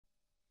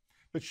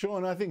But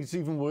Sean, I think it's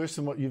even worse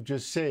than what you've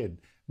just said.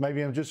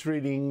 Maybe I'm just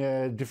reading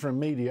different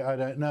media. I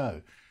don't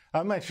know.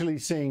 I'm actually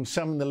seeing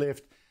some in the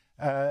left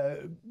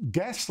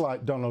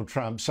gaslight Donald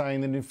Trump,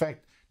 saying that, in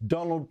fact,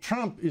 Donald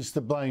Trump is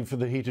to blame for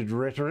the heated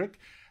rhetoric.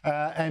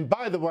 And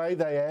by the way,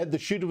 they add the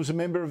shooter was a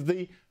member of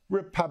the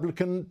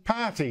Republican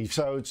Party.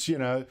 So it's, you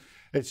know,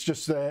 it's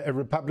just a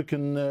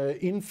Republican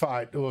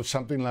infight or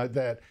something like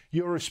that.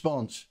 Your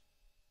response?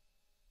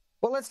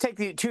 Well, let's take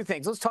the two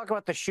things. Let's talk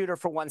about the shooter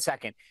for 1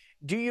 second.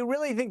 Do you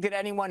really think that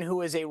anyone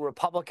who is a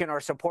Republican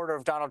or supporter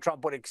of Donald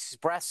Trump would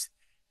express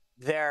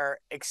their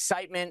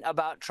excitement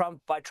about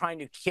Trump by trying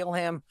to kill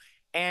him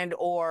and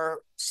or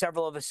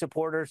several of his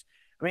supporters?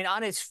 I mean,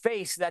 on its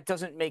face, that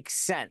doesn't make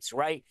sense,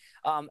 right?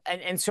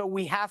 And so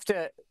we have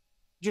to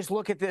just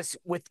look at this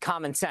with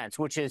common sense,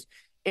 which is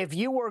if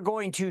you were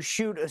going to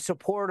shoot a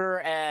supporter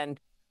and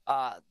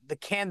the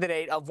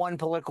candidate of one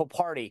political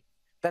party,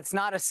 that's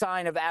not a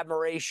sign of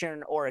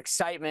admiration or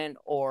excitement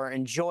or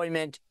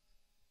enjoyment.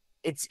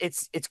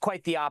 It's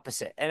quite the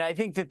opposite. And I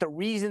think that the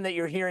reason that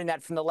you're hearing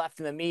that from the left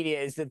and the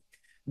media is that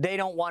they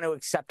don't want to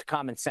accept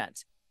common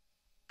sense.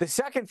 The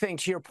second thing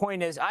to your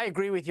point is I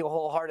agree with you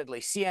wholeheartedly.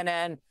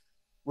 CNN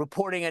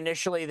reporting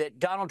initially that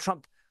Donald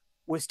Trump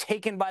was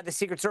taken by the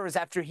Secret Service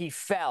after he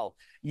fell.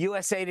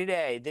 USA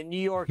Today, the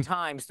New York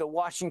Times, the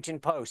Washington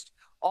Post,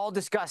 all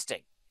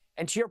disgusting.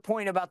 And to your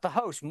point about the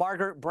host,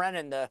 Margaret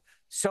Brennan, the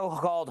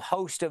so-called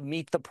host of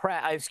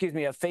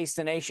of Face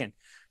the Nation,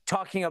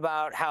 talking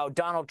about how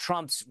Donald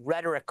Trump's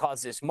rhetoric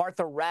caused this.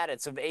 Martha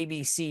Raddatz of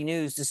ABC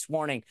News this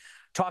morning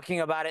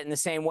talking about it in the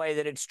same way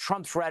that it's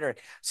Trump's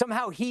rhetoric.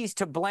 Somehow he's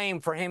to blame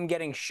for him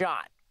getting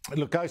shot.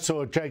 Look, I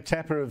saw Jake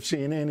Tapper of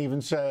CNN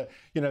even say,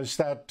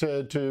 start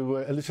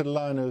to elicit a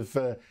line of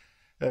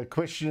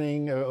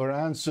questioning or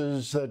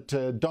answers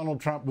that Donald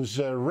Trump was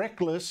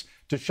reckless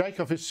to shake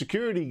off his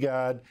security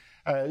guard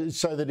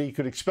so that he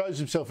could expose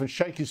himself and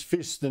shake his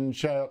fist and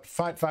shout,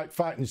 fight, fight,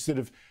 fight, instead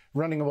of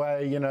running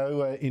away,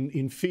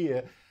 in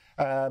fear.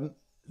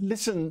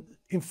 Listen,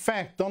 in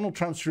fact, Donald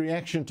Trump's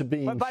reaction to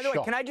being shot. By the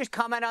way, can I just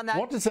comment on that?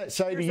 What does that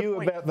say to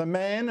you about the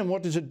man, and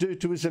what does it do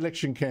to his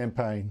election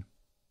campaign?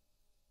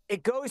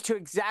 It goes to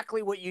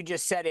exactly what you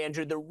just said,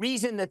 Andrew. The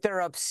reason that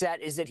they're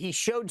upset is that he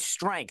showed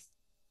strength.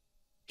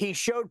 He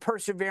showed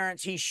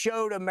perseverance. He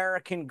showed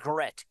American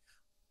grit.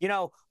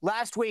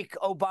 Last week,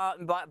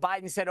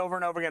 Biden said over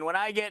and over again, when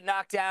I get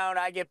knocked down,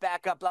 I get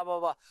back up, blah, blah,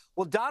 blah.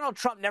 Well, Donald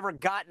Trump never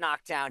got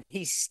knocked down.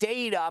 He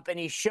stayed up, and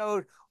he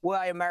showed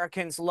why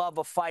Americans love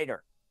a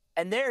fighter.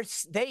 And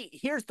here's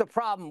the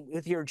problem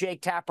with your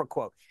Jake Tapper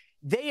quote.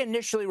 They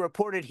initially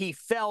reported he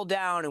fell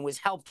down and was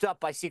helped up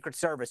by Secret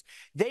Service.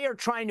 They are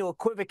trying to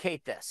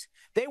equivocate this.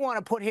 They want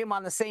to put him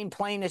on the same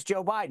plane as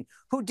Joe Biden,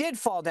 who did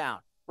fall down,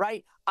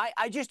 right?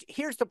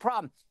 Here's the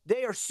problem.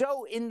 They are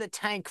so in the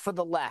tank for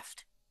the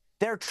left.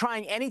 They're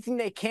trying anything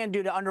they can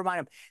do to undermine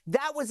him.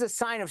 That was a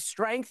sign of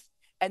strength,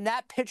 and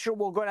that picture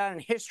will go down in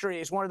history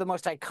as one of the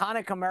most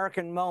iconic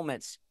American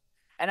moments.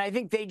 And I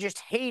think they just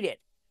hate it.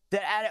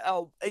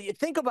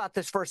 Think about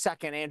this for a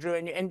second, Andrew,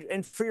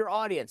 and for your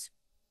audience.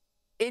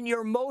 In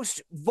your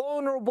most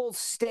vulnerable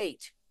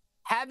state,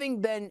 having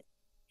been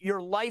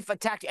your life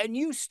attacked, and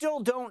you still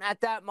don't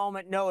at that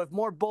moment know if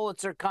more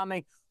bullets are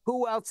coming,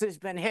 who else has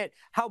been hit,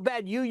 how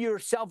bad you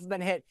yourself have been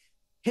hit,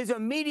 his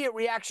immediate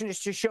reaction is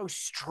to show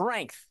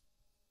strength.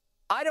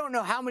 I don't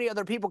know how many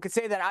other people could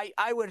say that.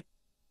 I would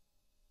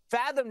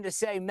fathom to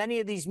say many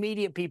of these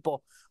media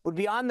people would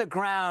be on the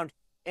ground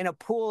in a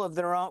pool of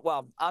their own.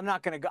 Well, I'm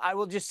not going to go. I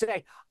will just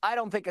say, I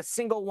don't think a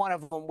single one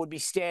of them would be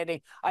standing.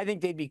 I think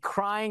they'd be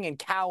crying and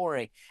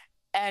cowering.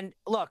 And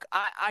look,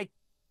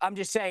 I'm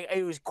just saying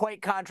it was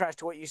quite contrast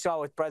to what you saw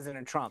with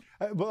President Trump.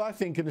 Well, I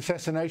think an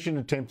assassination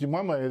attempt in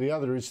one way or the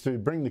other is to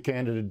bring the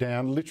candidate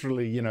down,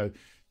 literally,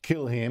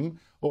 kill him,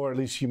 or at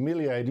least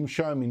humiliate him,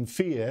 show him in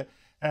fear.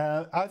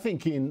 I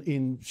think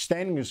in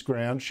standing his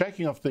ground,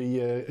 shaking off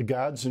the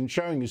guards and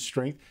showing his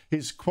strength,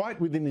 he's quite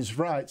within his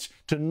rights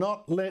to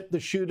not let the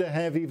shooter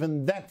have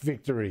even that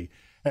victory.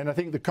 And I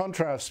think the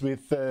contrast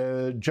with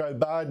Joe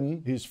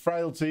Biden, his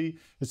frailty,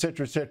 et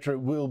cetera,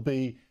 will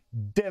be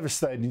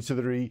devastating to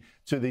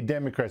the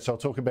Democrats. I'll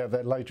talk about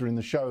that later in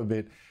the show a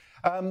bit.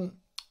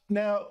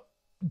 Now,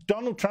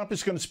 Donald Trump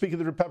is going to speak at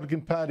the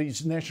Republican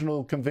Party's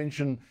National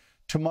Convention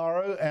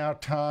tomorrow, our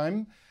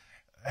time.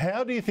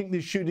 How do you think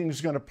this shooting is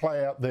going to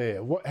play out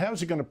there? How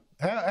is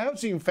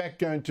he in fact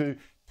going to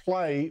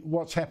play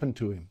what's happened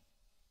to him?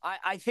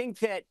 I think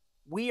that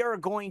we are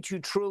going to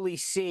truly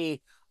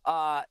see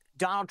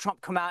Donald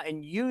Trump come out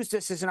and use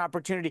this as an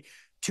opportunity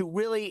to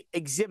really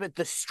exhibit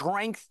the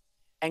strength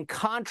and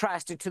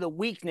contrast it to the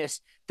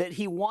weakness that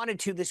he wanted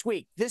to this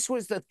week. This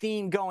was the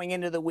theme going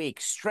into the week,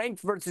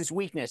 strength versus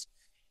weakness.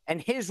 And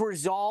his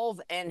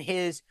resolve and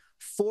his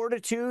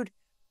fortitude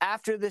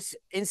after this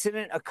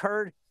incident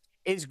occurred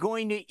is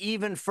going to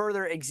even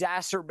further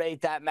exacerbate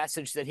that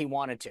message that he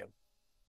wanted to.